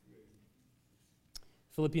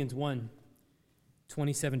Philippians 1,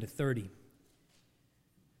 27 to 30.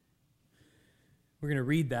 We're going to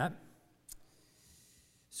read that,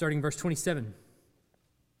 starting verse 27.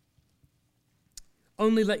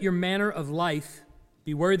 Only let your manner of life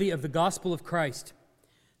be worthy of the gospel of Christ,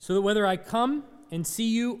 so that whether I come and see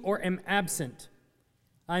you or am absent,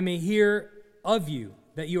 I may hear of you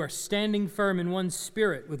that you are standing firm in one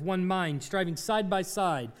spirit, with one mind, striving side by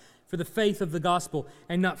side for the faith of the gospel,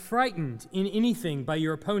 and not frightened in anything by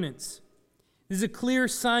your opponents. This is a clear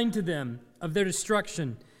sign to them of their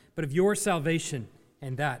destruction, but of your salvation,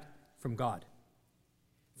 and that from God.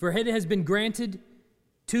 For it has been granted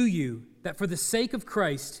to you that for the sake of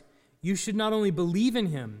Christ you should not only believe in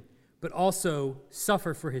him, but also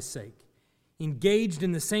suffer for his sake, engaged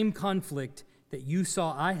in the same conflict that you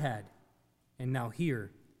saw I had, and now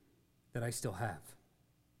hear that I still have.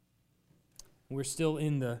 We're still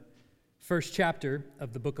in the first chapter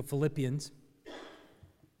of the book of Philippians,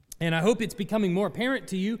 and I hope it's becoming more apparent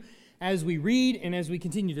to you as we read and as we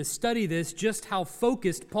continue to study this, just how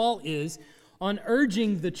focused Paul is on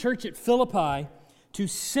urging the church at Philippi to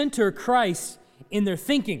center Christ in their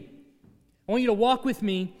thinking. I want you to walk with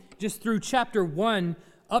me just through chapter 1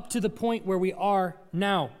 up to the point where we are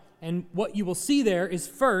now. And what you will see there is,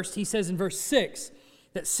 first, he says in verse 6,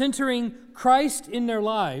 that centering Christ in their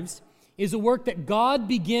lives is a work that God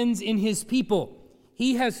begins in his people.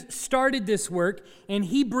 He has started this work, and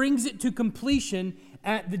he brings it to completion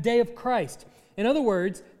at the day of Christ. In other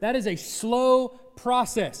words, that is a slow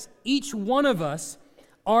process. Each one of us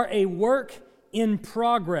are a work in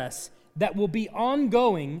progress that will be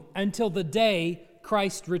ongoing until the day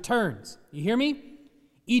Christ returns. You hear me?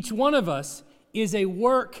 Each one of us is a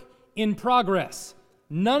work in progress.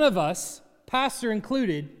 None of us, pastor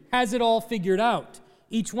included, has it all figured out.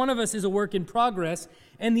 Each one of us is a work in progress,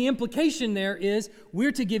 and the implication there is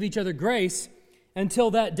we're to give each other grace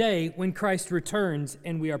until that day when Christ returns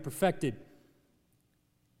and we are perfected.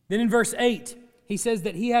 Then in verse 8, he says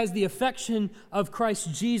that he has the affection of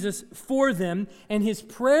Christ Jesus for them, and his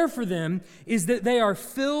prayer for them is that they are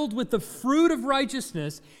filled with the fruit of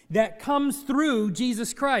righteousness that comes through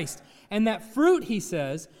Jesus Christ. And that fruit, he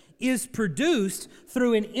says, is produced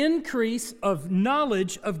through an increase of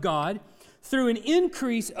knowledge of God, through an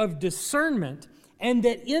increase of discernment, and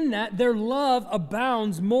that in that their love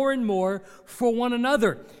abounds more and more for one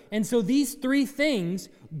another. And so these three things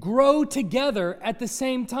grow together at the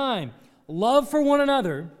same time. Love for one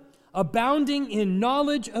another, abounding in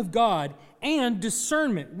knowledge of God, and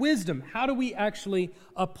discernment, wisdom. How do we actually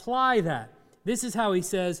apply that? This is how he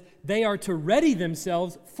says they are to ready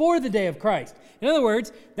themselves for the day of Christ. In other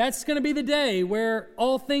words, that's going to be the day where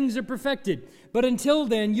all things are perfected. But until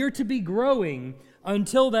then, you're to be growing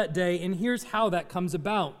until that day, and here's how that comes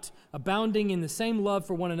about. Abounding in the same love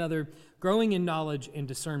for one another, growing in knowledge and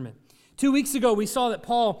discernment. 2 weeks ago, we saw that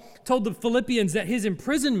Paul told the Philippians that his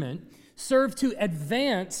imprisonment served to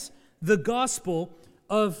advance the gospel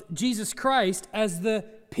of Jesus Christ as the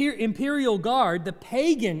imperial guard, the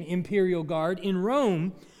pagan imperial guard in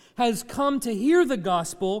Rome, has come to hear the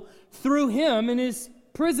gospel through him in his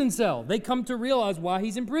prison cell. They come to realize why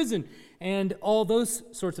he's in prison and all those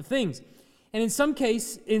sorts of things. And in some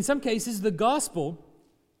cases, the gospel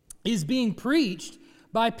is being preached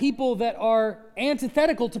by people that are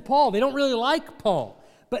antithetical to Paul. They don't really like Paul.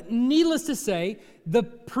 But needless to say, the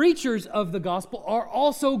preachers of the gospel are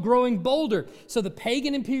also growing bolder. So the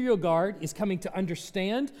pagan imperial guard is coming to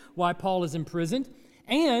understand why Paul is imprisoned,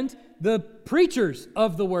 and the preachers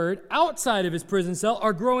of the word outside of his prison cell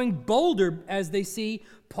are growing bolder as they see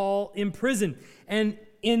Paul in prison. And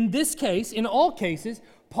in this case, in all cases,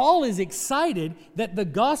 Paul is excited that the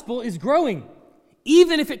gospel is growing,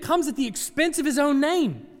 even if it comes at the expense of his own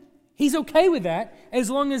name. He's okay with that as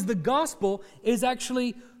long as the gospel is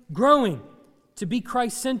actually growing. To be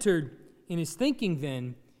Christ-centered in his thinking,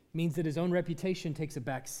 then, means that his own reputation takes a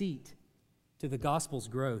back seat to the gospel's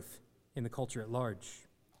growth in the culture at large.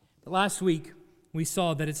 But last week, we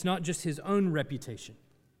saw that it's not just his own reputation.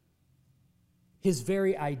 His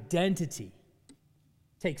very identity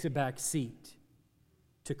takes a back seat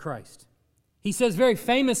to Christ. He says very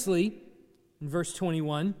famously in verse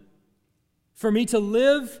 21, "For me to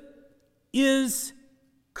live is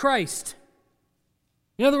Christ."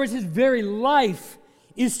 In other words, his very life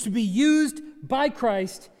is to be used by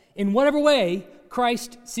Christ in whatever way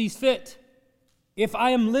Christ sees fit. If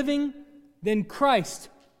I am living, then Christ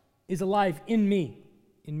is alive in me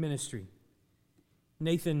in ministry.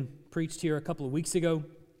 Nathan preached here a couple of weeks ago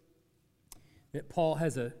that Paul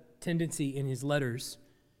has a tendency in his letters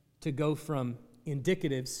to go from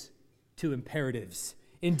indicatives to imperatives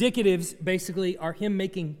Indicatives basically are him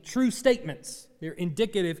making true statements. They're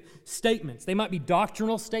indicative statements. They might be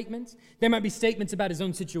doctrinal statements. They might be statements about his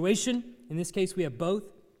own situation. In this case, we have both.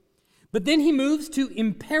 But then he moves to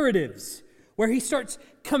imperatives, where he starts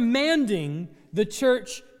commanding the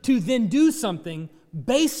church to then do something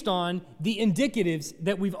based on the indicatives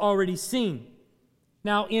that we've already seen.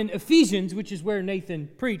 Now, in Ephesians, which is where Nathan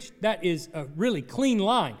preached, that is a really clean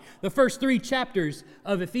line. The first 3 chapters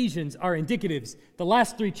of Ephesians are indicatives. The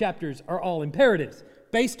last 3 chapters are all imperatives.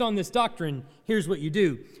 Based on this doctrine, here's what you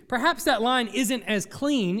do. Perhaps that line isn't as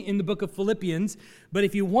clean in the book of Philippians, but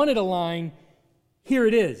if you wanted a line, here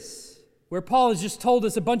it is, where Paul has just told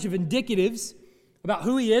us a bunch of indicatives about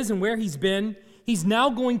who he is and where he's been. He's now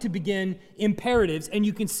going to begin imperatives, and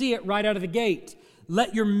you can see it right out of the gate.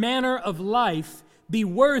 Let your manner of life be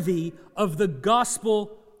worthy of the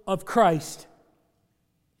gospel of Christ.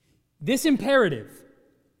 This imperative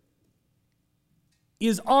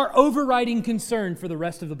is our overriding concern for the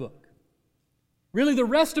rest of the book. Really, the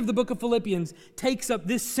rest of the book of Philippians takes up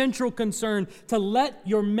this central concern to let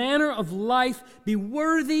your manner of life be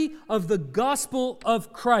worthy of the gospel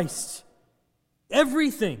of Christ.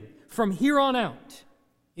 Everything from here on out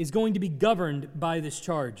is going to be governed by this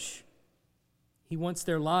charge. He wants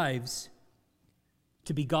their lives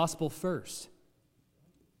to be gospel first,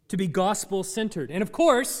 to be gospel centered. And of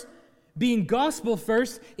course, being gospel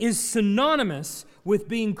first is synonymous with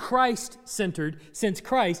being Christ centered, since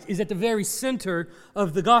Christ is at the very center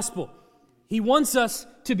of the gospel. He wants us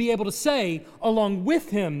to be able to say along with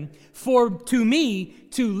him, for to me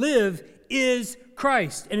to live is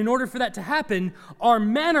Christ. And in order for that to happen, our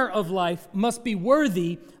manner of life must be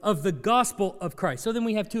worthy of the gospel of Christ. So then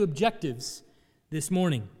we have 2 objectives this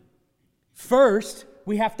morning. First,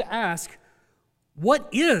 we have to ask, what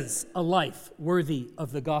is a life worthy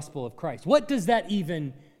of the gospel of Christ? What does that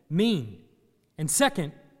even mean? And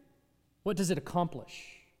second, what does it accomplish?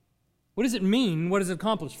 What does it mean? What does it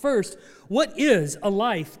accomplish? First, what is a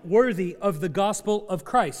life worthy of the gospel of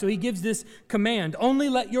Christ? So he gives this command, only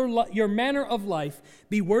let your manner of life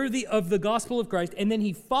be worthy of the gospel of Christ. And then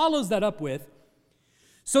he follows that up with,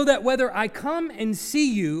 so that whether I come and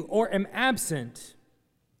see you or am absent,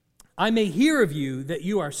 I may hear of you that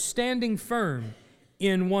you are standing firm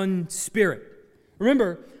in one spirit.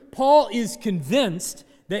 Remember, Paul is convinced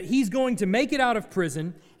that he's going to make it out of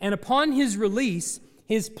prison, and upon his release,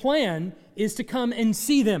 his plan is to come and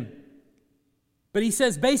see them. But he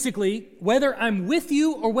says basically, whether I'm with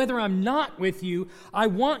you or whether I'm not with you, I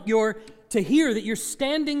want to hear that you're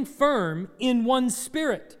standing firm in one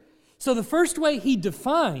spirit. So the first way he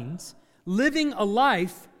defines living a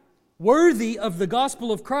life worthy of the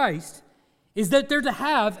gospel of Christ is that they're to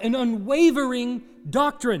have an unwavering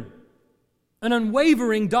doctrine. An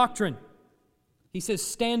unwavering doctrine. He says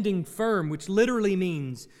standing firm, which literally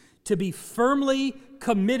means to be firmly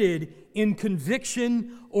committed in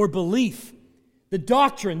conviction or belief. The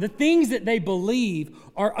doctrine, the things that they believe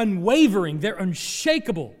are unwavering, they're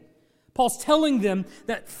unshakable. Paul's telling them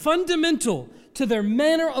that fundamental to their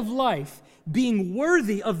manner of life being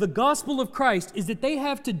worthy of the gospel of Christ is that they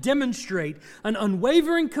have to demonstrate an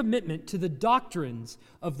unwavering commitment to the doctrines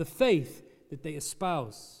of the faith that they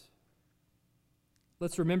espouse.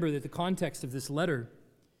 Let's remember that the context of this letter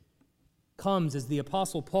comes as the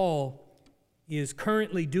Apostle Paul is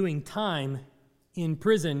currently doing time in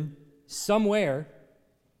prison somewhere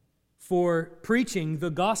for preaching the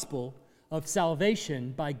gospel of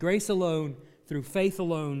salvation by grace alone, through faith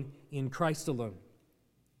alone, in Christ alone.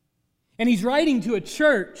 And he's writing to a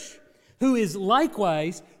church who is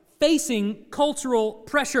likewise facing cultural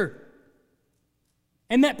pressure.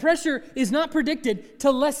 And that pressure is not predicted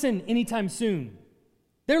to lessen anytime soon.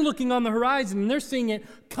 They're looking on the horizon and they're seeing it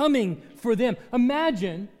coming for them.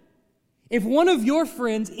 Imagine if one of your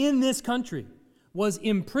friends in this country was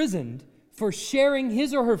imprisoned for sharing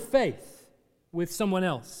his or her faith with someone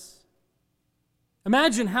else.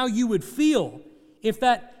 Imagine how you would feel if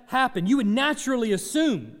that happened. You would naturally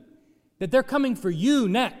assume that they're coming for you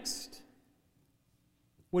next.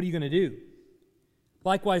 What are you going to do?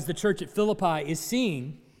 Likewise, the church at Philippi is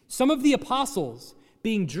seeing some of the apostles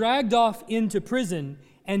being dragged off into prison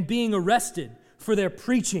and being arrested for their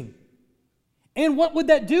preaching. And what would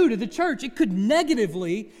that do to the church? It could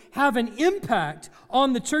negatively have an impact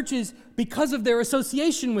on the churches because of their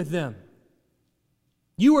association with them.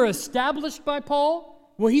 You were established by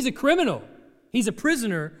Paul? Well, he's a criminal. He's a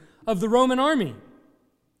prisoner of the Roman army.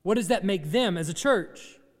 What does that make them as a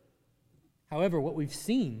church? However, what we've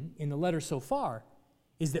seen in the letter so far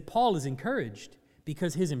is that Paul is encouraged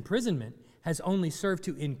because his imprisonment has only served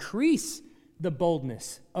to increase the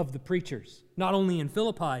boldness of the preachers, not only in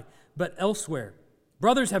Philippi, but elsewhere.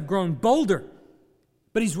 Brothers have grown bolder,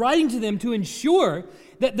 but he's writing to them to ensure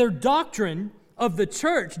that their doctrine of the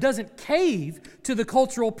church doesn't cave to the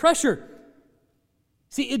cultural pressure.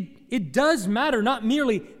 See, it does matter not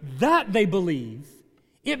merely that they believe,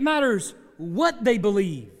 it matters what they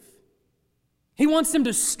believe. He wants them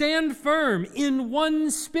to stand firm in one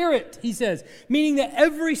spirit, he says, meaning that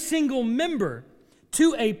every single member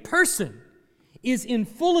to a person is in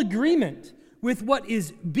full agreement with what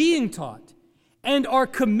is being taught and are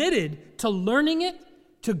committed to learning it,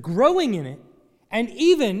 to growing in it, and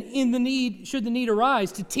even in the need, should the need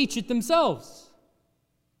arise, to teach it themselves.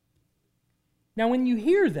 Now, when you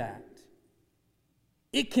hear that,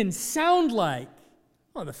 it can sound like,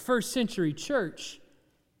 oh, the first century church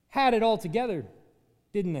had it all together,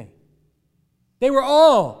 didn't they? They were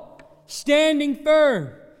all standing firm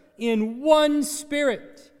in one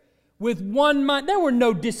spirit, with one mind. There were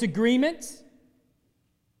no disagreements.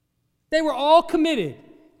 They were all committed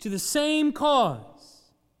to the same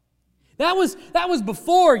cause. That was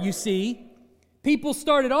before, you see, people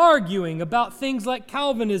started arguing about things like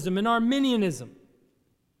Calvinism and Arminianism.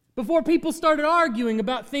 Before people started arguing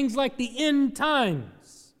about things like the end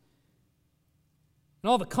times and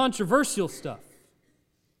all the controversial stuff.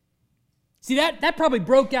 See, that probably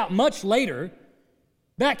broke out much later.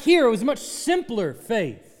 Back here, it was a much simpler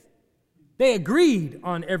faith. They agreed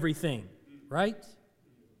on everything, right?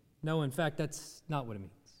 No, in fact, that's not what it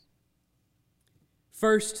means.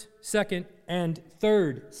 First, second, and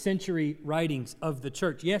third century writings of the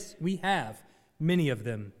church, yes, we have many of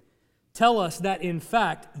them, tell us that, in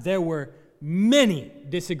fact, there were many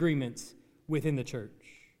disagreements within the church.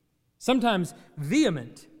 Sometimes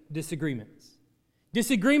vehement disagreements.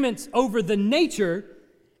 Disagreements over the nature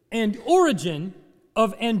and origin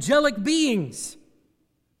of angelic beings.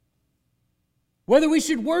 Whether we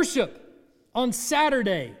should worship on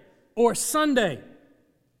Saturday or Sunday.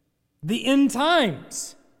 The end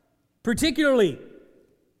times, particularly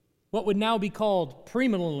what would now be called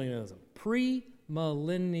premillennialism.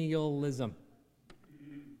 Premillennialism.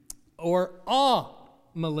 Or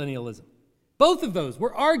amillennialism. Both of those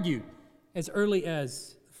were argued as early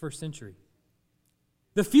as the first century.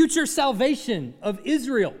 The future salvation of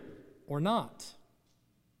Israel or not.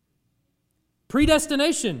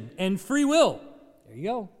 Predestination and free will. There you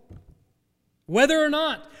go. Whether or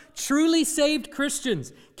not truly saved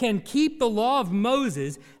Christians can keep the law of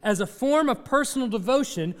Moses as a form of personal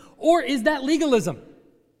devotion, or is that legalism?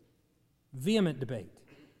 Vehement debate.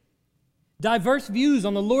 Diverse views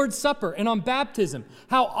on the Lord's Supper and on baptism,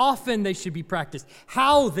 how often they should be practiced,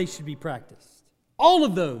 how they should be practiced. All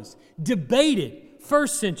of those debated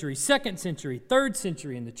first century, second century, third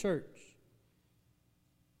century in the church.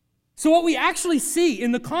 So what we actually see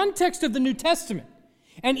in the context of the New Testament,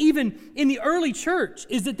 and even in the early church,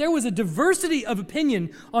 is that there was a diversity of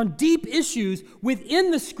opinion on deep issues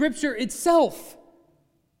within the Scripture itself.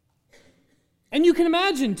 And you can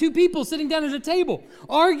imagine two people sitting down at a table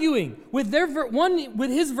arguing with one with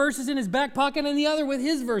his verses in his back pocket and the other with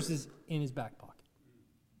his verses in his back pocket.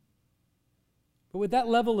 But with that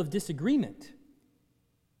level of disagreement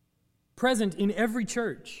present in every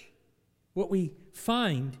church, what we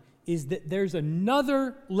find is that there's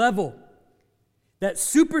another level that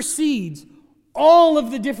supersedes all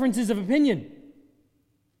of the differences of opinion,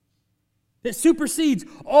 that supersedes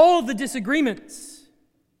all of the disagreements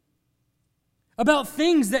about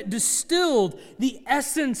things that distilled the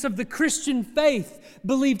essence of the Christian faith,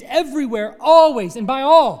 believed everywhere, always, and by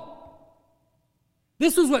all.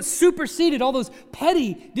 This was what superseded all those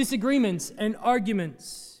petty disagreements and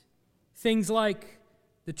arguments. Things like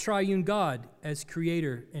the triune God as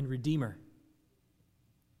creator and redeemer.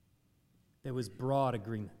 There was broad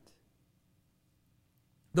agreement.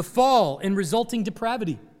 The fall and resulting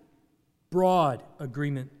depravity, broad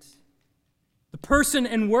agreement. The person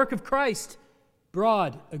and work of Christ,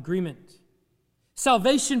 broad agreement.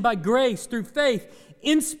 Salvation by grace through faith,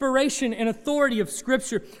 inspiration and authority of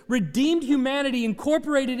Scripture, redeemed humanity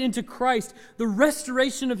incorporated into Christ, the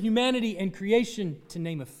restoration of humanity and creation, to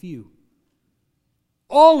name a few.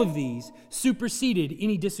 All of these superseded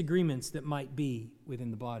any disagreements that might be within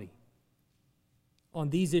the body. On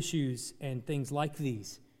these issues and things like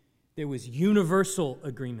these, there was universal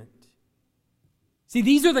agreement. See,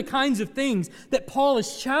 these are the kinds of things that Paul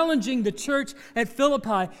is challenging the church at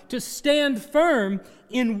Philippi to stand firm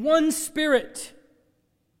in one spirit.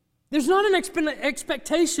 There's not an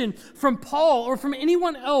expectation from Paul or from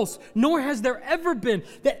anyone else, nor has there ever been,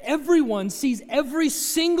 that everyone sees every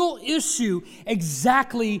single issue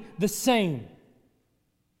exactly the same.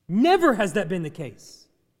 Never has that been the case.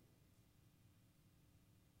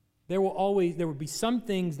 there will be some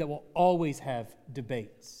things that will always have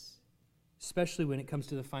debates, especially when it comes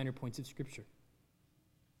to the finer points of Scripture.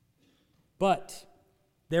 But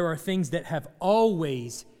there are things that have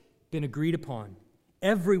always been agreed upon,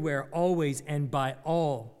 everywhere, always, and by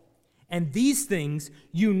all. And these things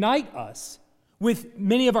unite us with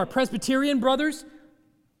many of our Presbyterian brothers,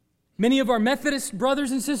 many of our Methodist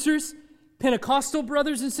brothers and sisters, Pentecostal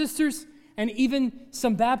brothers and sisters, and even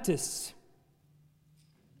some Baptists.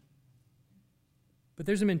 But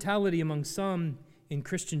there's a mentality among some in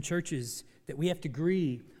Christian churches that we have to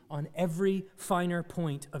agree on every finer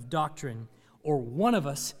point of doctrine, or one of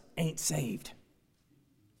us ain't saved.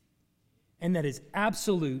 And that is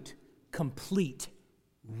absolute, complete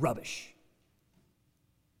rubbish.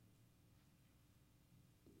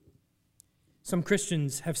 Some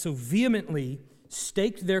Christians have so vehemently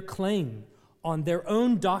staked their claim on their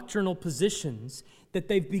own doctrinal positions that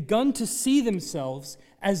they've begun to see themselves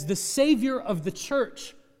as the savior of the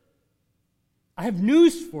church. I have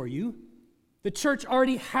news for you. The church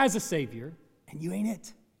already has a savior, and you ain't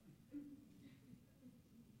it.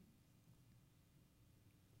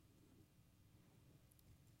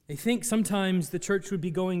 They think sometimes the church would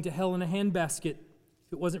be going to hell in a handbasket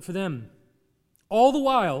if it wasn't for them. All the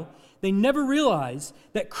while, they never realize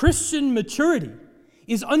that Christian maturity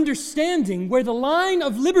is understanding where the line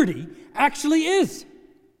of liberty actually is,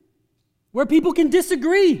 where people can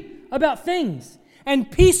disagree about things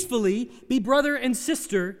and peacefully be brother and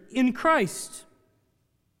sister in Christ.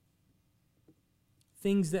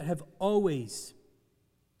 Things that have always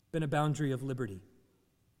been a boundary of liberty.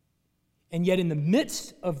 And yet in the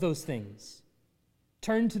midst of those things,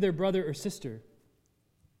 turn to their brother or sister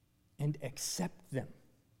and accept them.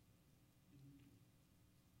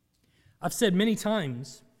 I've said many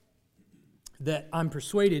times that I'm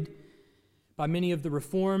persuaded by many of the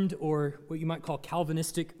Reformed or what you might call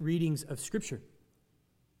Calvinistic readings of Scripture.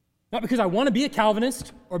 Not because I want to be a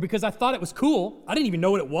Calvinist or because I thought it was cool. I didn't even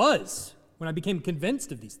know what it was when I became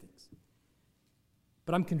convinced of these things.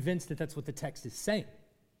 But I'm convinced that that's what the text is saying.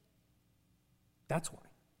 That's why.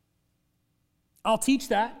 I'll teach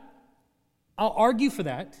that. I'll argue for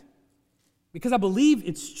that because I believe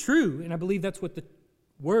it's true and I believe that's what the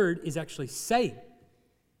Word is actually saying.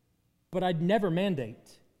 But I'd never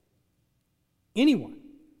mandate anyone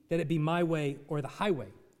that it be my way or the highway,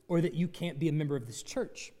 or that you can't be a member of this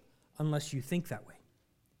church unless you think that way.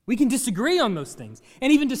 We can disagree on those things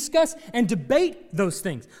and even discuss and debate those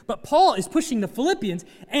things. But Paul is pushing the Philippians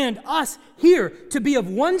and us here to be of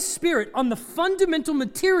one spirit on the fundamental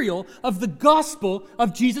material of the gospel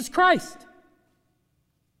of Jesus Christ.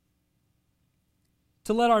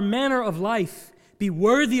 To let our manner of life be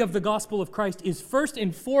worthy of the gospel of Christ is first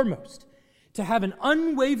and foremost to have an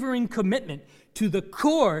unwavering commitment to the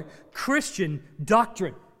core Christian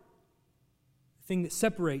doctrine. The thing that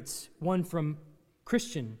separates one from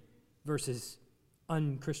Christian versus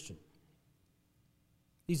unchristian.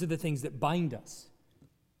 These are the things that bind us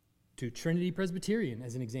to Trinity Presbyterian,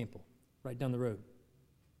 as an example, right down the road.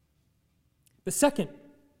 The second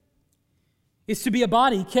is to be a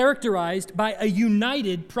body characterized by a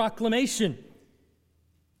united proclamation.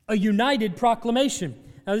 A united proclamation.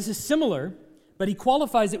 Now this is similar, but he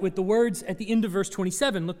qualifies it with the words at the end of verse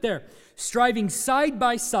 27. Look there. Striving side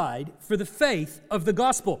by side for the faith of the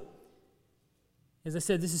gospel. As I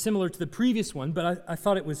said, this is similar to the previous one, but I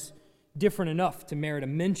thought it was different enough to merit a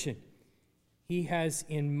mention. He has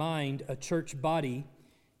in mind a church body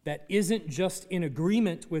that isn't just in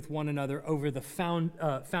agreement with one another over the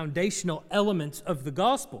foundational elements of the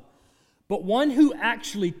gospel, but one who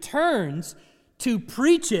actually turns to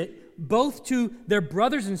preach it both to their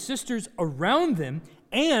brothers and sisters around them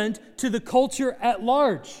and to the culture at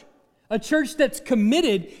large. A church that's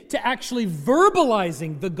committed to actually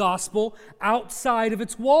verbalizing the gospel outside of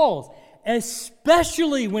its walls,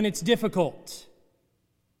 especially when it's difficult.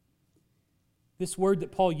 This word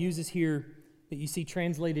that Paul uses here that you see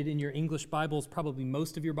translated in your English Bibles, probably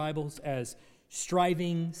most of your Bibles, as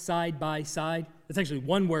striving side by side. That's actually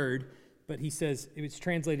one word, but he says it was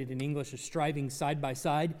translated in English as striving side by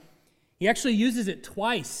side. He actually uses it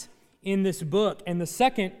twice in this book, and the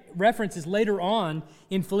second reference is later on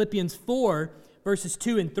in Philippians 4, verses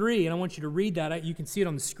 2 and 3, and I want you to read that. You can see it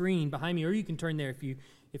on the screen behind me, or you can turn there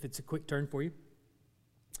if it's a quick turn for you.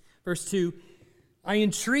 Verse 2, I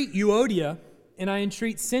entreat Euodia and I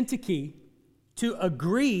entreat Syntyche to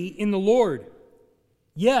agree in the Lord.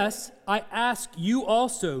 Yes, I ask you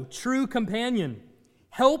also, true companion,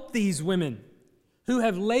 help these women who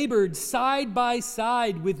have labored side by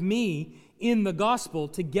side with me in the gospel,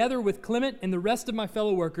 together with Clement and the rest of my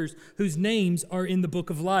fellow workers whose names are in the book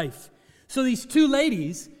of life. So these two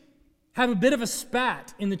ladies have a bit of a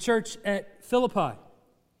spat in the church at Philippi.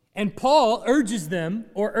 And Paul urges them,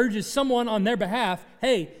 or urges someone on their behalf,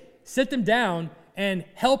 hey, sit them down and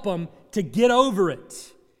help them to get over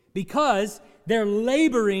it, because they're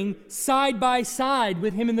laboring side by side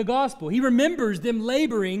with him in the gospel. He remembers them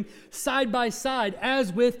laboring side by side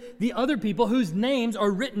as with the other people whose names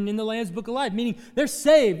are written in the Lamb's Book of Life, meaning they're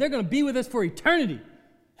saved, they're going to be with us for eternity.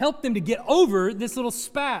 Help them to get over this little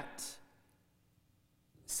spat.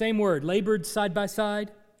 Same word, labored side by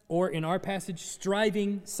side, or in our passage,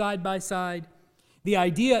 striving side by side. The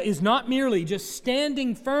idea is not merely just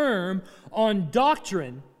standing firm on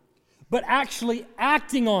doctrine, but actually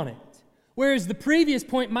acting on it. Whereas the previous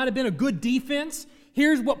point might have been a good defense,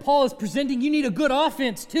 here's what Paul is presenting. You need a good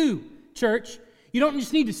offense too, church. You don't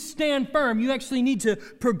just need to stand firm. You actually need to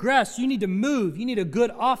progress. You need to move. You need a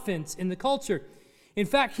good offense in the culture. In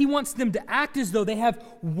fact, he wants them to act as though they have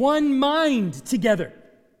one mind together.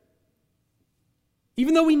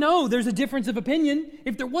 Even though we know there's a difference of opinion,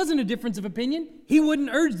 if there wasn't a difference of opinion, he wouldn't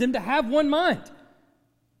urge them to have one mind.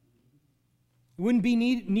 It wouldn't be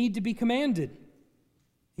need to be commanded.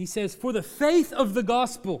 He says, for the faith of the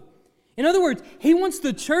gospel. In other words, he wants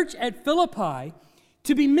the church at Philippi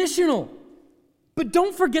to be missional. But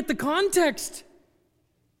don't forget the context.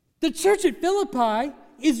 The church at Philippi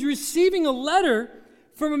is receiving a letter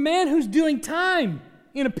from a man who's doing time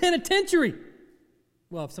in a penitentiary.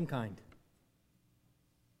 Well, of some kind.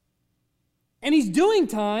 And he's doing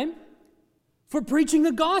time for preaching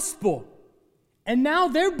the gospel. And now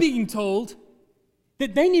they're being told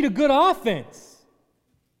that they need a good offense.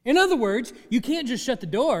 In other words, you can't just shut the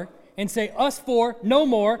door and say, us four, no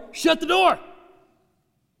more, shut the door.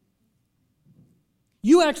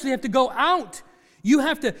 You actually have to go out. You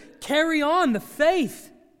have to carry on the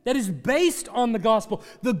faith that is based on the gospel.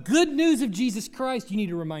 The good news of Jesus Christ, you need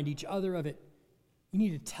to remind each other of it. You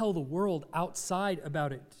need to tell the world outside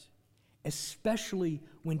about it, especially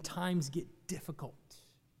when times get difficult.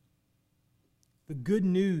 The good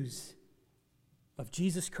news of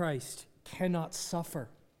Jesus Christ cannot suffer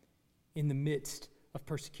in the midst of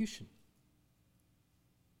persecution.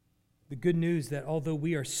 The good news that although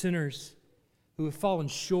we are sinners who have fallen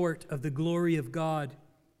short of the glory of God,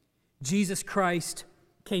 Jesus Christ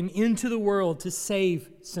came into the world to save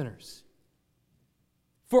sinners.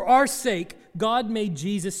 For our sake, God made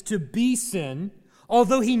Jesus to be sin,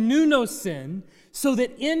 although he knew no sin, so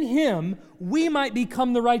that in him we might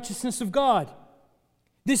become the righteousness of God.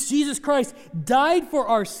 This Jesus Christ died for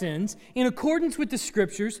our sins in accordance with the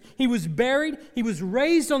Scriptures. He was buried. He was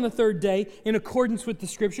raised on the third day in accordance with the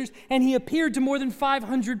Scriptures. And he appeared to more than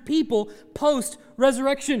 500 people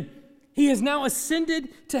post-resurrection. He has now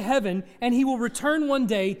ascended to heaven, and he will return one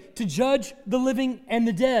day to judge the living and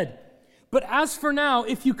the dead. But as for now,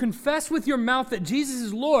 if you confess with your mouth that Jesus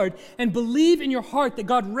is Lord and believe in your heart that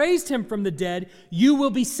God raised him from the dead, you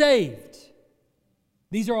will be saved.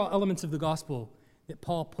 These are all elements of the gospel that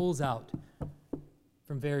Paul pulls out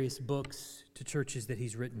from various books to churches that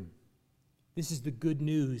he's written. This is the good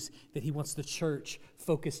news that he wants the church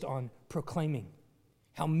focused on proclaiming.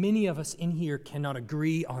 How many of us in here cannot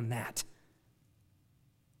agree on that?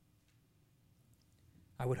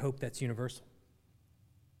 I would hope that's universal.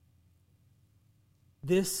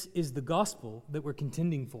 This is the gospel that we're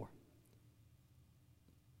contending for.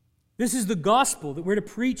 This is the gospel that we're to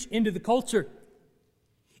preach into the culture.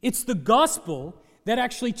 It's the gospel that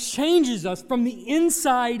actually changes us from the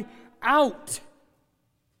inside out.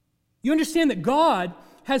 You understand that God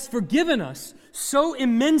has forgiven us so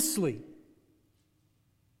immensely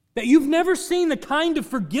that you've never seen the kind of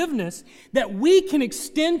forgiveness that we can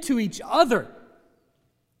extend to each other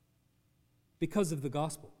because of the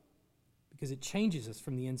gospel, because it changes us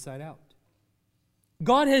from the inside out.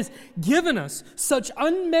 God has given us such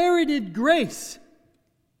unmerited grace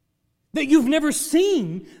that you've never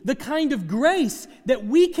seen the kind of grace that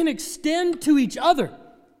we can extend to each other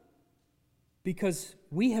because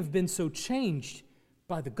we have been so changed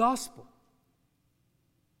by the gospel.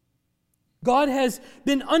 God has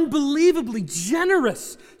been unbelievably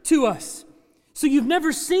generous to us. So you've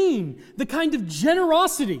never seen the kind of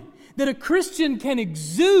generosity that a Christian can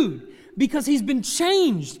exude because he's been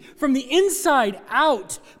changed from the inside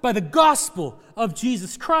out by the gospel of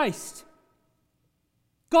Jesus Christ.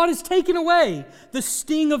 God has taken away the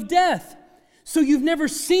sting of death. So you've never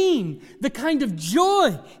seen the kind of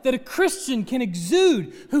joy that a Christian can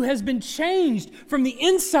exude who has been changed from the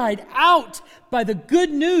inside out by the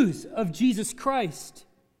good news of Jesus Christ.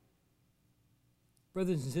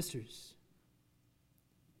 Brothers and sisters,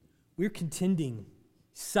 we're contending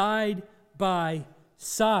side by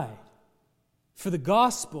side for the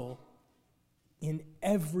gospel in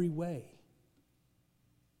every way.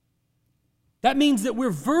 That means that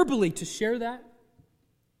we're verbally to share that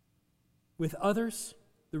with others,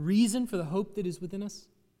 the reason for the hope that is within us.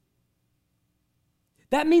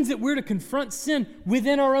 That means that we're to confront sin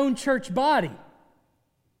within our own church body,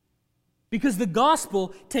 because the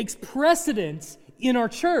gospel takes precedence in our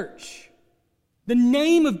church. The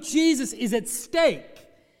name of Jesus is at stake.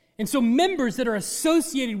 And so members that are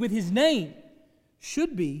associated with his name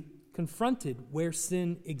should be confronted where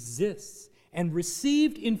sin exists and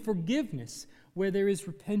received in forgiveness where there is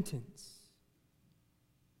repentance.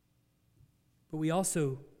 But we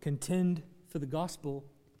also contend for the gospel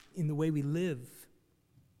in the way we live.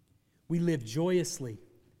 We live joyously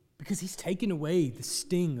because he's taken away the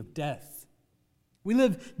sting of death. We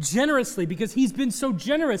live generously because he's been so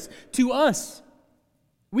generous to us.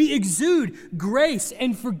 We exude grace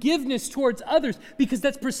and forgiveness towards others because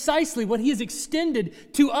that's precisely what he has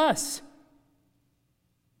extended to us.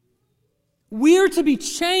 We're to be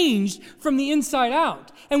changed from the inside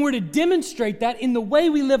out, and we're to demonstrate that in the way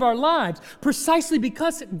we live our lives, precisely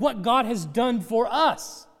because of what God has done for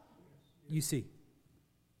us, you see.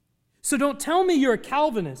 So don't tell me you're a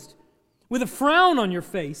Calvinist with a frown on your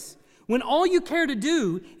face when all you care to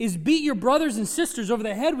do is beat your brothers and sisters over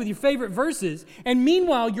the head with your favorite verses, and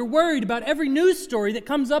meanwhile you're worried about every news story that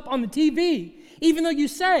comes up on the TV, even though you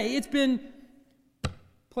say it's been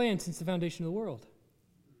planned since the foundation of the world.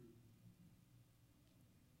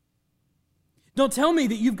 Don't tell me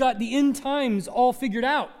that you've got the end times all figured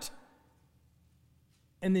out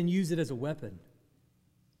and then use it as a weapon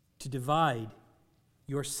to divide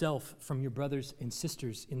yourself from your brothers and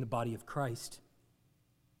sisters in the body of Christ,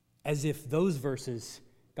 as if those verses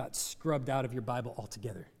got scrubbed out of your Bible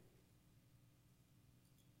altogether.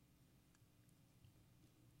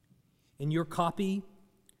 In your copy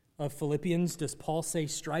of Philippians, does Paul say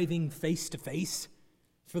striving face to face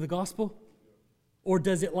for the gospel? Or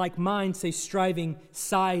does it, like mine, say striving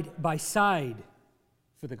side by side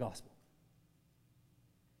for the gospel?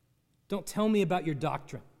 Don't tell me about your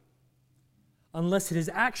doctrine unless it has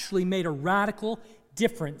actually made a radical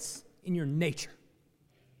difference in your nature.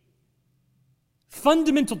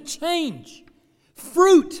 Fundamental change,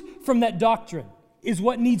 fruit from that doctrine is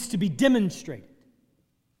what needs to be demonstrated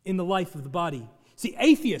in the life of the body. See,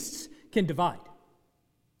 atheists can divide.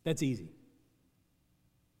 That's easy.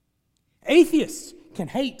 Atheists can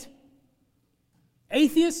hate.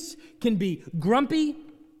 Atheists can be grumpy,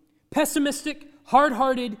 pessimistic,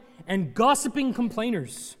 hard-hearted, and gossiping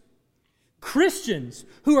complainers. Christians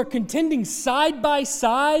who are contending side by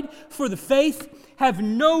side for the faith have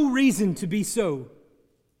no reason to be so.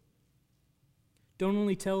 Don't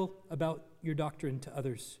only tell about your doctrine to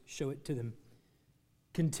others, show it to them.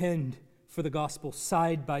 Contend for the gospel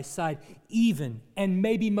side by side, even and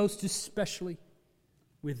maybe most especially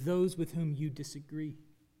with those with whom you disagree.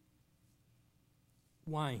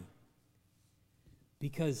 Why?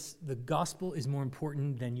 Because the gospel is more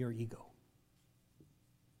important than your ego.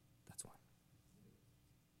 That's why.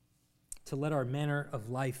 To let our manner of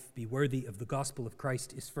life be worthy of the gospel of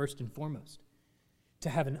Christ is first and foremost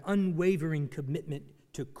to have an unwavering commitment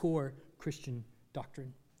to core Christian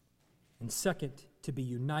doctrine. And second, to be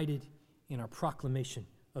united in our proclamation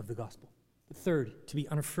of the gospel. The third, to be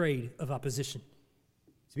unafraid of opposition.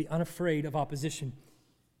 To be unafraid of opposition.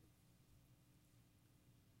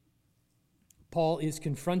 Paul is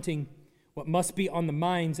confronting what must be on the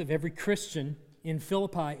minds of every Christian in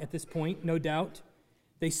Philippi at this point, no doubt.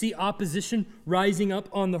 They see opposition rising up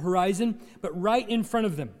on the horizon, but right in front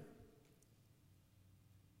of them,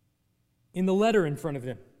 in the letter in front of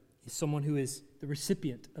them, is someone who is the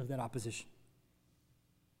recipient of that opposition.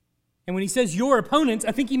 And when he says your opponents,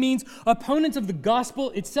 I think he means opponents of the gospel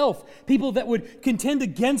itself, people that would contend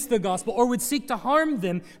against the gospel or would seek to harm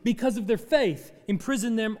them because of their faith,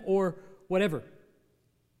 imprison them or whatever.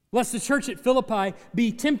 Lest the church at Philippi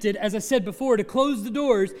be tempted, as I said before, to close the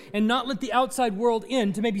doors and not let the outside world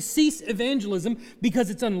in, to maybe cease evangelism because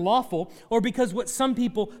it's unlawful or because what some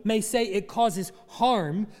people may say it causes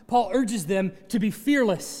harm, Paul urges them to be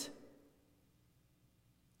fearless.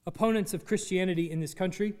 Opponents of Christianity in this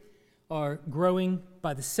country are growing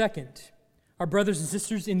by the second. Our brothers and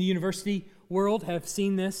sisters in the university world have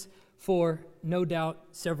seen this for no doubt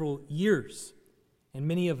several years. And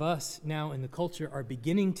many of us now in the culture are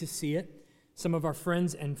beginning to see it. Some of our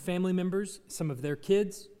friends and family members, some of their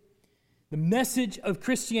kids. The message of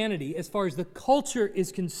Christianity, as far as the culture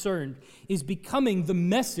is concerned, is becoming the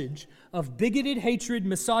message of bigoted hatred,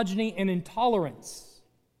 misogyny, and intolerance.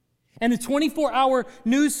 And the 24-hour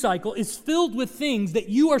news cycle is filled with things that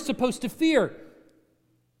you are supposed to fear.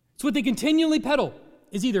 It's what they continually peddle,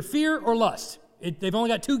 is either fear or lust. They've only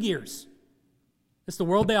got 2 gears. It's the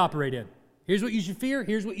world they operate in. Here's what you should fear.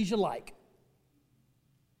 Here's what you should like.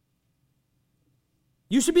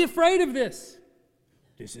 You should be afraid of this.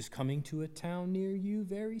 This is coming to a town near you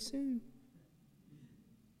very soon.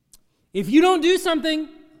 If you don't do something,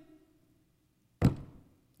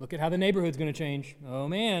 look at how the neighborhood's going to change. Oh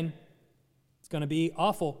man, it's going to be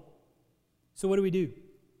awful. So what do?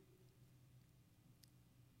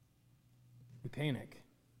 We panic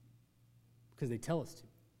because they tell us to.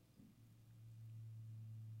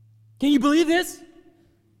 Can you believe this?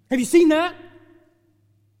 Have you seen that?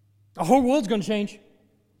 The whole world's going to change.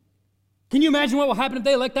 Can you imagine what will happen if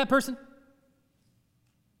they elect that person?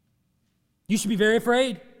 You should be very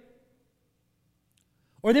afraid.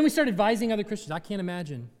 Or then we start advising other Christians. I can't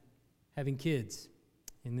imagine having kids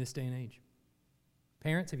in this day and age.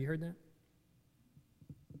 Parents, have you heard that?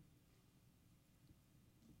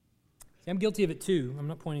 See, I'm guilty of it too. I'm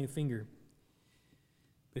not pointing a finger.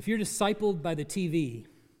 But if you're discipled by the TV,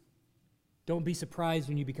 don't be surprised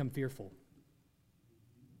when you become fearful.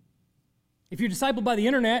 If you're discipled by the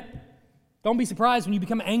internet, don't be surprised when you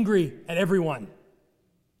become angry at everyone.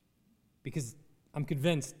 Because I'm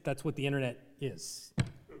convinced that's what the internet is.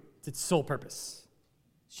 It's its sole purpose.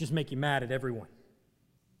 It's just make you mad at everyone.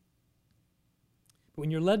 But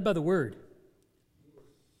when you're led by the Word,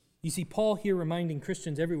 you see Paul here reminding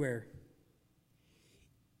Christians everywhere,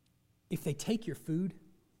 if they take your food,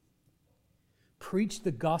 preach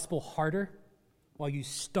the gospel harder while you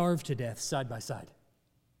starve to death side by side.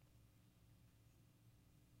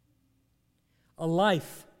 A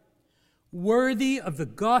life worthy of the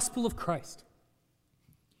gospel of Christ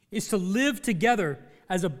is to live together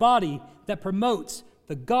as a body that promotes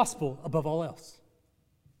the gospel above all else.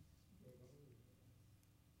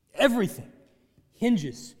 Everything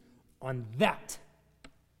hinges on that.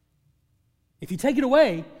 If you take it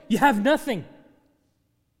away, you have nothing.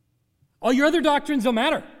 All your other doctrines don't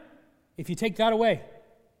matter if you take that away.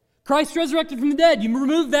 Christ resurrected from the dead, you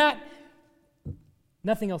remove that,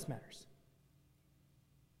 nothing else matters.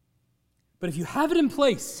 But if you have it in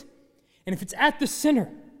place, and if it's at the center,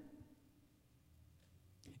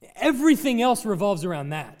 everything else revolves around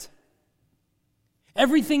that.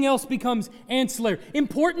 Everything else becomes ancillary.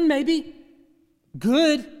 Important, maybe.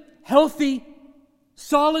 Good, healthy,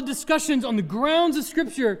 solid discussions on the grounds of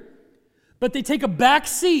Scripture, but they take a back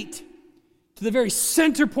seat to the very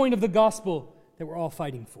center point of the gospel that we're all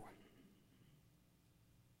fighting for.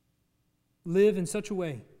 Live in such a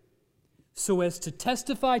way so as to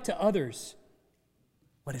testify to others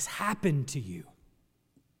what has happened to you.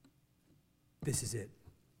 This is it.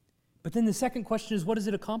 But then the second question is, what does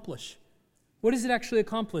it accomplish? What does it actually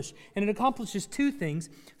accomplish? And it accomplishes 2 things.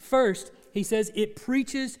 First, he says it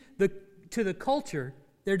preaches to the culture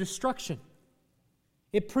their destruction.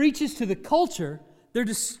 It preaches to the culture their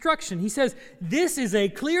destruction. He says this is a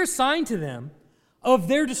clear sign to them of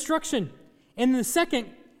their destruction. And the second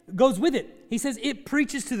goes with it. He says it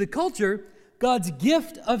preaches to the culture God's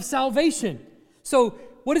gift of salvation. So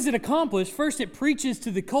what does it accomplish? First, it preaches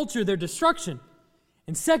to the culture their destruction.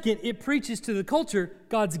 And second, it preaches to the culture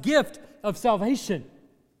God's gift of salvation.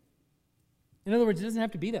 In other words, it doesn't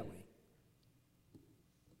have to be that way.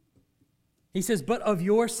 He says, but of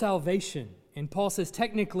your salvation. And Paul says,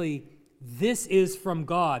 technically, this is from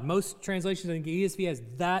God. Most translations, I think ESV has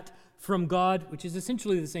that from God, which is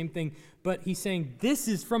essentially the same thing. But he's saying, this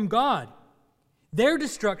is from God. Their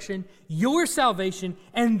destruction, your salvation,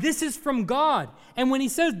 and this is from God. And when he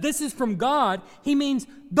says this is from God, he means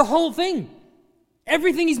the whole thing.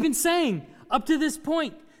 Everything he's been saying up to this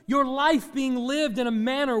point. Your life being lived in a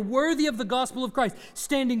manner worthy of the gospel of Christ,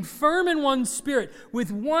 standing firm in one spirit,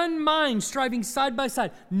 with one mind, striving side by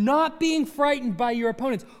side, not being frightened by your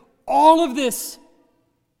opponents. All of this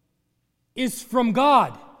is from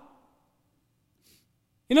God.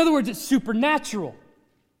 In other words, it's supernatural.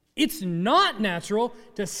 It's not natural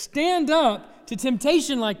to stand up to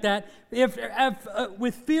temptation like that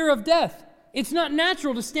with fear of death. It's not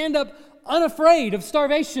natural to stand up unafraid of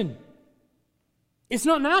starvation. It's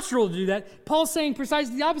not natural to do that. Paul's saying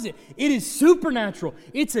precisely the opposite. It is supernatural.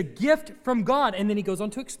 It's a gift from God. And then he goes on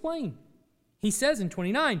to explain. He says in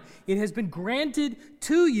 29, it has been granted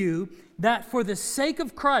to you that for the sake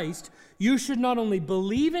of Christ, you should not only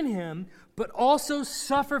believe in him, but also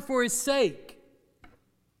suffer for his sake.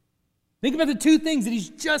 Think about the 2 things that he's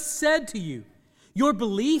just said to you. Your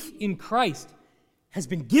belief in Christ has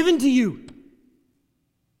been given to you.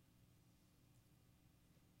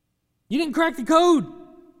 You didn't crack the code.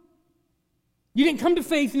 You didn't come to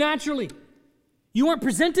faith naturally. You weren't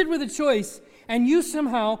presented with a choice, and you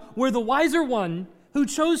somehow were the wiser one who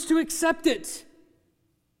chose to accept it.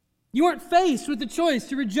 You weren't faced with the choice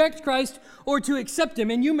to reject Christ or to accept him,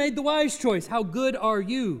 and you made the wise choice. How good are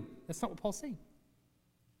you? That's not what Paul's saying.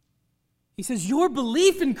 He says, your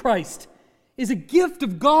belief in Christ is a gift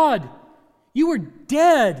of God. You were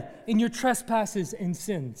dead in your trespasses and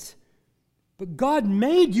sins, but God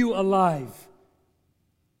made you alive.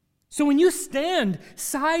 So when you stand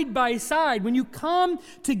side by side, when you come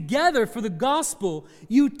together for the gospel,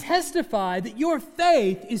 you testify that your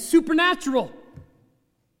faith is supernatural.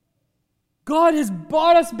 God has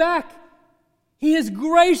bought us back. He has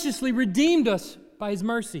graciously redeemed us by his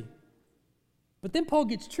mercy. But then Paul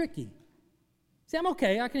gets tricky. See, I'm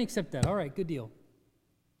okay, I can accept that. All right, good deal.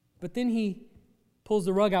 But then he pulls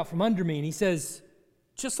the rug out from under me and he says,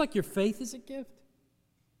 just like your faith is a gift,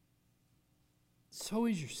 so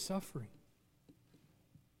is your suffering.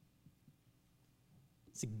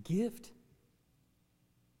 It's a gift.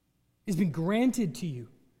 It's been granted to you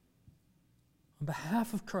on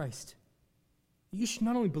behalf of Christ. You should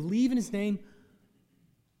not only believe in his name,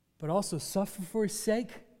 but also suffer for his sake.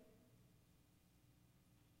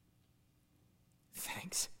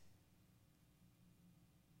 Thanks.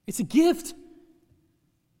 It's a gift.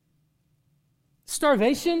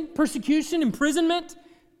 Starvation, persecution, imprisonment.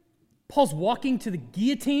 Paul's walking to the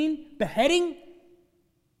guillotine, beheading.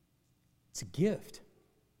 It's a gift.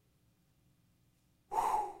 Whew.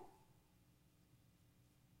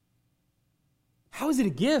 How is it a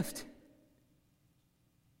gift?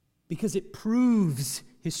 Because it proves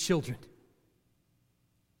his children.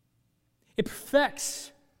 It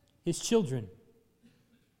perfects his children.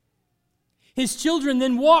 His children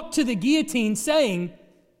then walk to the guillotine saying,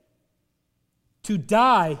 to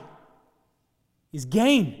die is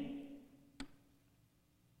gain.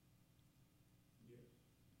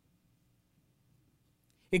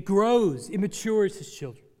 It grows, it matures his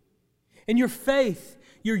children. And your faith,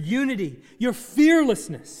 your unity, your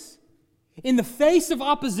fearlessness in the face of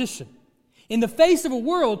opposition, in the face of a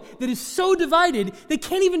world that is so divided they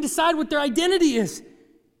can't even decide what their identity is.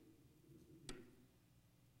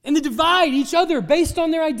 And they divide each other based on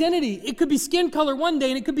their identity. It could be skin color one day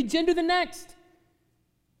and it could be gender the next.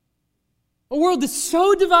 A world that's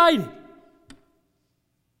so divided.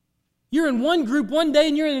 You're in one group one day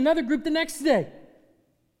and you're in another group the next day.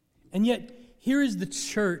 And yet, here is the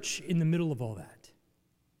church in the middle of all that,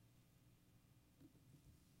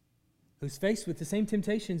 who's faced with the same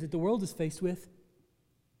temptations that the world is faced with.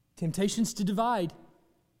 Temptations to divide.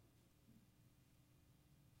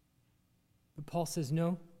 But Paul says,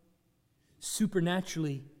 no,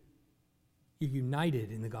 supernaturally, you're united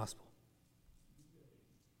in the gospel.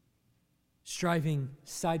 Striving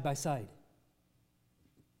side by side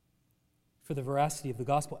for the veracity of the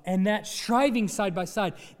gospel. And that striving side by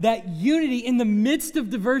side, that unity in the midst of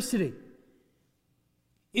diversity,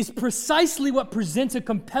 is precisely what presents a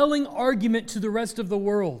compelling argument to the rest of the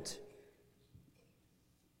world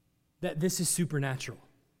that this is supernatural.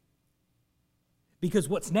 Because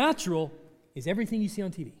what's natural is everything you see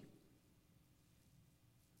on TV.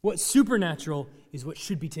 What's supernatural is what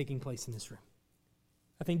should be taking place in this room.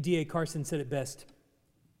 I think D.A. Carson said it best.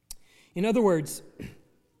 In other words,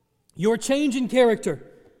 your change in character,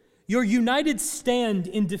 your united stand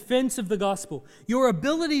in defense of the gospel, your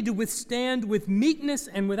ability to withstand with meekness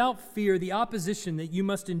and without fear the opposition that you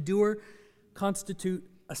must endure constitute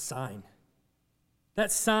a sign.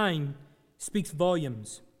 That sign speaks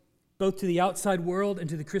volumes, both to the outside world and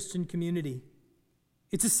to the Christian community.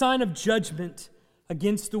 It's a sign of judgment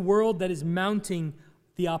against the world that is mounting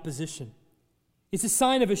the opposition. It's a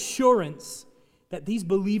sign of assurance that these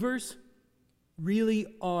believers really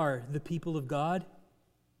are the people of God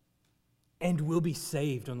and will be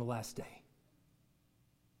saved on the last day.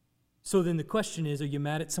 So then the question is, are you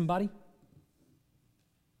mad at somebody?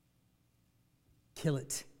 Kill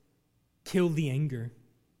it. Kill the anger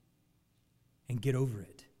and get over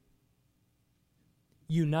it.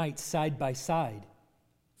 Unite side by side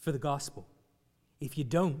for the gospel. If you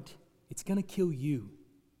don't, it's going to kill you.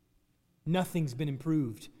 Nothing's been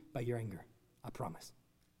improved by your anger, I promise.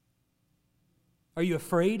 Are you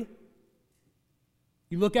afraid?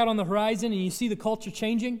 You look out on the horizon and you see the culture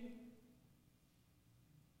changing?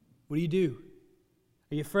 What do?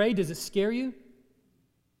 Are you afraid? Does it scare you? Let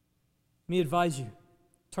me advise you,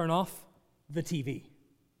 turn off the TV.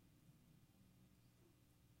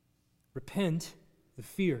 Repent of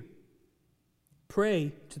fear.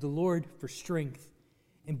 Pray to the Lord for strength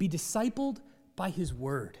and be discipled by his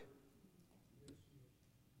word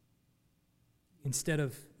instead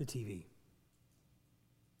of the TV.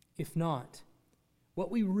 If not,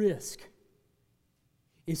 what we risk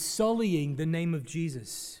is sullying the name of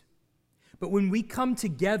Jesus. But when we come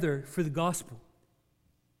together for the gospel,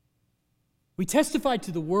 We testify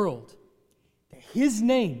to the world that His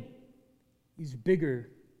name is bigger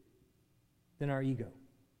than our ego.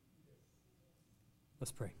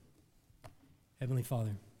 Let's pray. Heavenly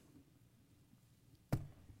Father,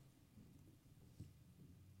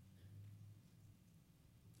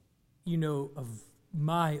 you know of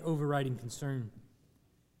my overriding concern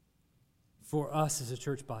for us as a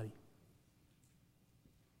church body.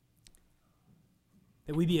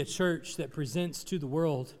 That we be a church that presents to the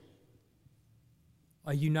world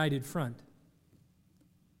a united front,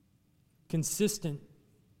 consistent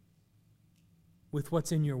with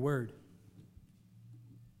what's in your word.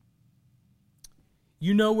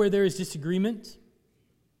 You know where there is disagreement.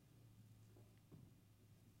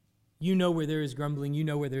 You know where there is grumbling. You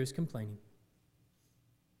know where there is complaining.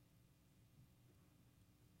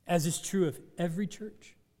 As is true of every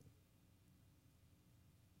church.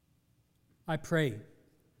 I pray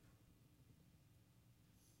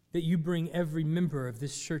that you bring every member of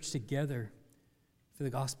this church together for the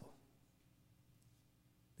gospel.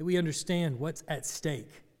 That we understand what's at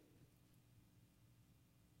stake.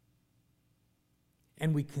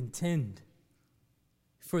 And we contend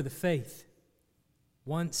for the faith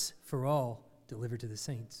once for all delivered to the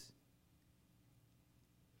saints.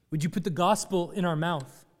 Would you put the gospel in our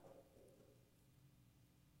mouth?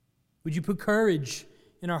 Would you put courage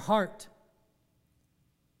in our heart?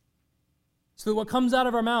 So that what comes out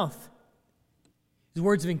of our mouth is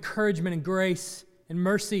words of encouragement and grace and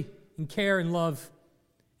mercy and care and love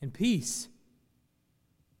and peace.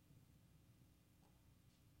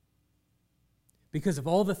 Because of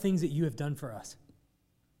all the things that you have done for us.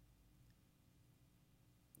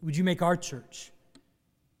 Would you make our church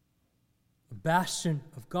a bastion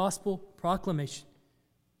of gospel proclamation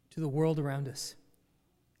to the world around us?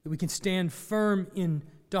 That we can stand firm in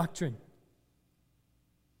doctrine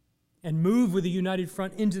and move with a united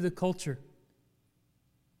front into the culture,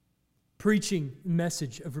 preaching a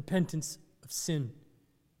message of repentance of sin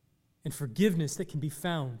and forgiveness that can be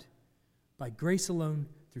found by grace alone,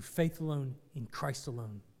 through faith alone, in Christ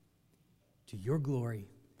alone, to your glory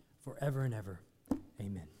forever and ever.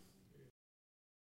 Amen.